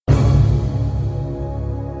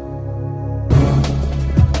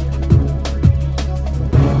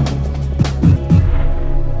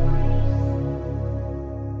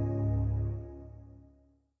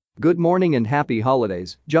Good morning and happy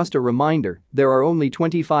holidays. Just a reminder, there are only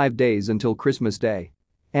 25 days until Christmas Day.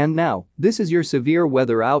 And now, this is your severe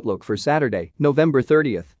weather outlook for Saturday, November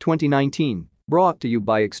 30th, 2019, brought to you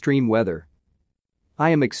by Extreme Weather.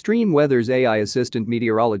 I am Extreme Weather's AI assistant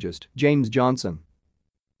meteorologist, James Johnson.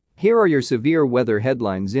 Here are your severe weather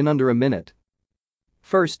headlines in under a minute.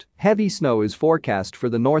 First, heavy snow is forecast for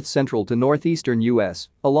the north-central to northeastern U.S.,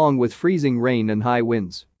 along with freezing rain and high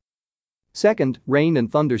winds. Second, rain and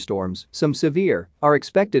thunderstorms, some severe, are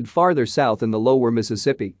expected farther south in the lower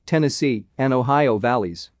Mississippi, Tennessee, and Ohio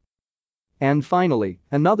valleys. And finally,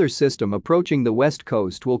 another system approaching the west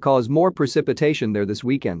coast will cause more precipitation there this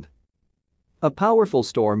weekend. A powerful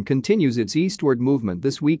storm continues its eastward movement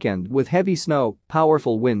this weekend with heavy snow,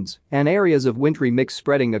 powerful winds, and areas of wintry mix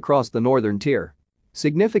spreading across the northern tier.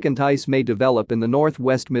 Significant ice may develop in the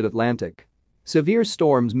northwest mid-Atlantic. Severe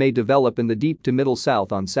storms may develop in the deep to middle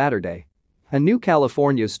south on Saturday. A new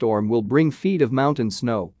California storm will bring feet of mountain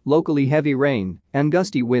snow, locally heavy rain, and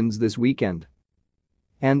gusty winds this weekend.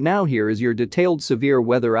 And now here is your detailed severe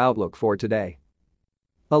weather outlook for today.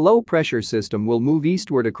 A low-pressure system will move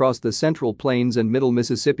eastward across the Central Plains and Middle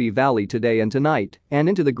Mississippi Valley today and tonight, and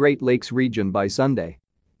into the Great Lakes region by Sunday.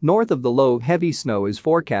 North of the low, heavy snow is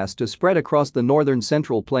forecast to spread across the northern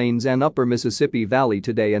Central Plains and upper Mississippi Valley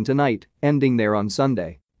today and tonight, ending there on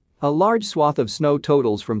Sunday. A large swath of snow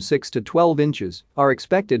totals from 6 to 12 inches are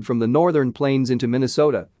expected from the northern plains into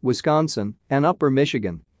Minnesota, Wisconsin, and upper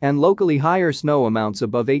Michigan, and locally higher snow amounts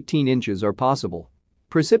above 18 inches are possible.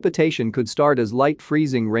 Precipitation could start as light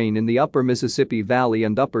freezing rain in the upper Mississippi Valley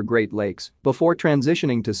and upper Great Lakes before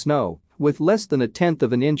transitioning to snow, with less than 1/10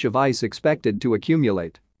 of an inch of ice expected to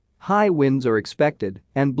accumulate. High winds are expected,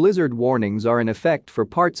 and blizzard warnings are in effect for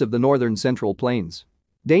parts of the northern Central Plains.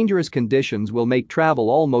 Dangerous conditions will make travel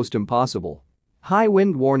almost impossible. High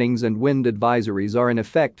wind warnings and wind advisories are in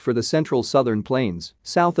effect for the central southern plains,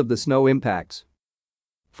 south of the snow impacts.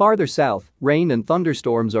 Farther south, rain and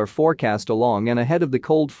thunderstorms are forecast along and ahead of the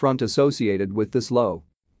cold front associated with this low.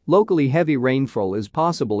 Locally heavy rainfall is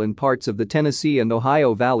possible in parts of the Tennessee and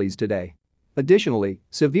Ohio valleys today. Additionally,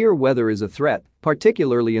 severe weather is a threat,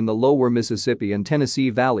 particularly in the lower Mississippi and Tennessee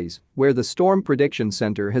valleys, where the Storm Prediction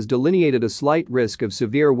Center has delineated a slight risk of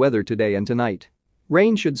severe weather today and tonight.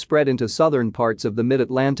 Rain should spread into southern parts of the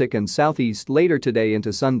mid-Atlantic and southeast later today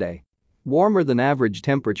into Sunday. Warmer than average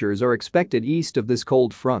temperatures are expected east of this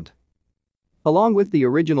cold front. Along with the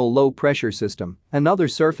original low-pressure system, another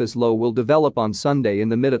surface low will develop on Sunday in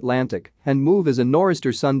the mid-Atlantic and move as a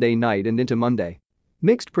nor'easter Sunday night and into Monday.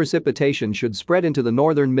 Mixed precipitation should spread into the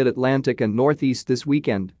northern mid-Atlantic and northeast this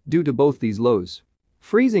weekend due to both these lows.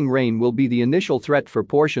 Freezing rain will be the initial threat for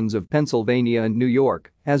portions of Pennsylvania and New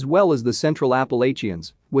York, as well as the central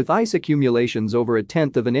Appalachians, with ice accumulations over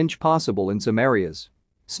 1/10 of an inch possible in some areas.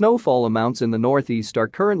 Snowfall amounts in the northeast are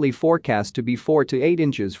currently forecast to be 4 to 8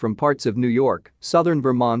 inches from parts of New York, southern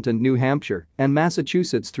Vermont and New Hampshire, and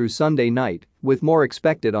Massachusetts through Sunday night, with more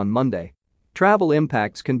expected on Monday. Travel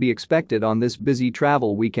impacts can be expected on this busy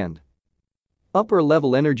travel weekend.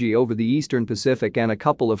 Upper-level energy over the eastern Pacific and a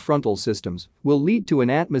couple of frontal systems will lead to an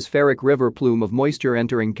atmospheric river plume of moisture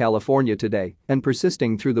entering California today and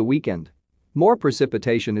persisting through the weekend. More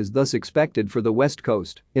precipitation is thus expected for the west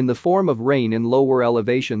coast in the form of rain in lower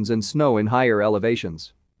elevations and snow in higher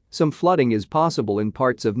elevations. Some flooding is possible in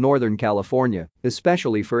parts of northern California,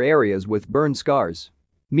 especially for areas with burn scars.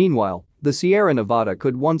 Meanwhile, the Sierra Nevada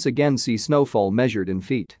could once again see snowfall measured in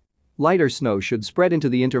feet. Lighter snow should spread into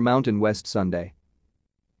the Intermountain West Sunday.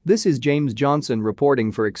 This is James Johnson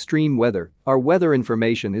reporting for Extreme Weather. Our weather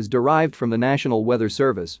information is derived from the National Weather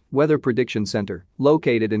Service Weather Prediction Center,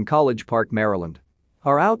 located in College Park, Maryland.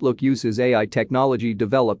 Our Outlook uses AI technology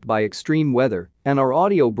developed by Extreme Weather, and our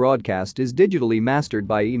audio broadcast is digitally mastered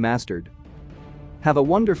by eMastered. Have a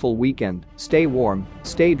wonderful weekend, stay warm,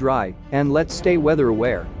 stay dry, and let's stay weather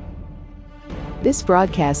aware. This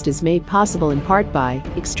broadcast is made possible in part by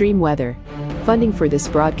Extreme Weather. Funding for this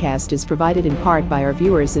broadcast is provided in part by our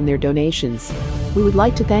viewers and their donations. We would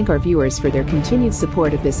like to thank our viewers for their continued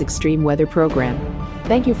support of this Extreme Weather program.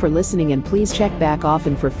 Thank you for listening, and please check back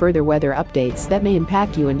often for further weather updates that may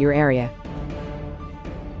impact you and your area.